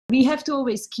We have to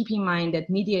always keep in mind that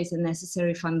media is a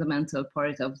necessary fundamental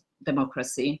part of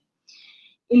democracy,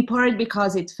 in part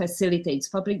because it facilitates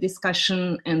public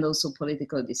discussion and also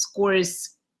political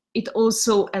discourse. It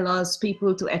also allows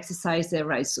people to exercise their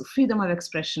rights to freedom of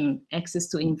expression, access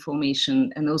to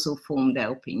information, and also form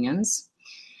their opinions.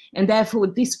 And therefore,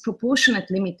 disproportionate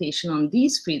limitation on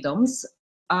these freedoms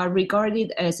are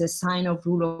regarded as a sign of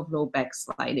rule of law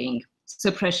backsliding,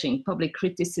 suppressing public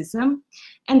criticism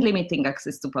and limiting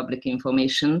access to public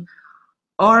information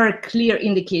are clear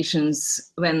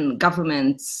indications when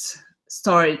governments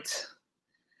start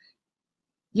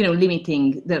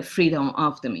limiting the freedom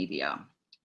of the media.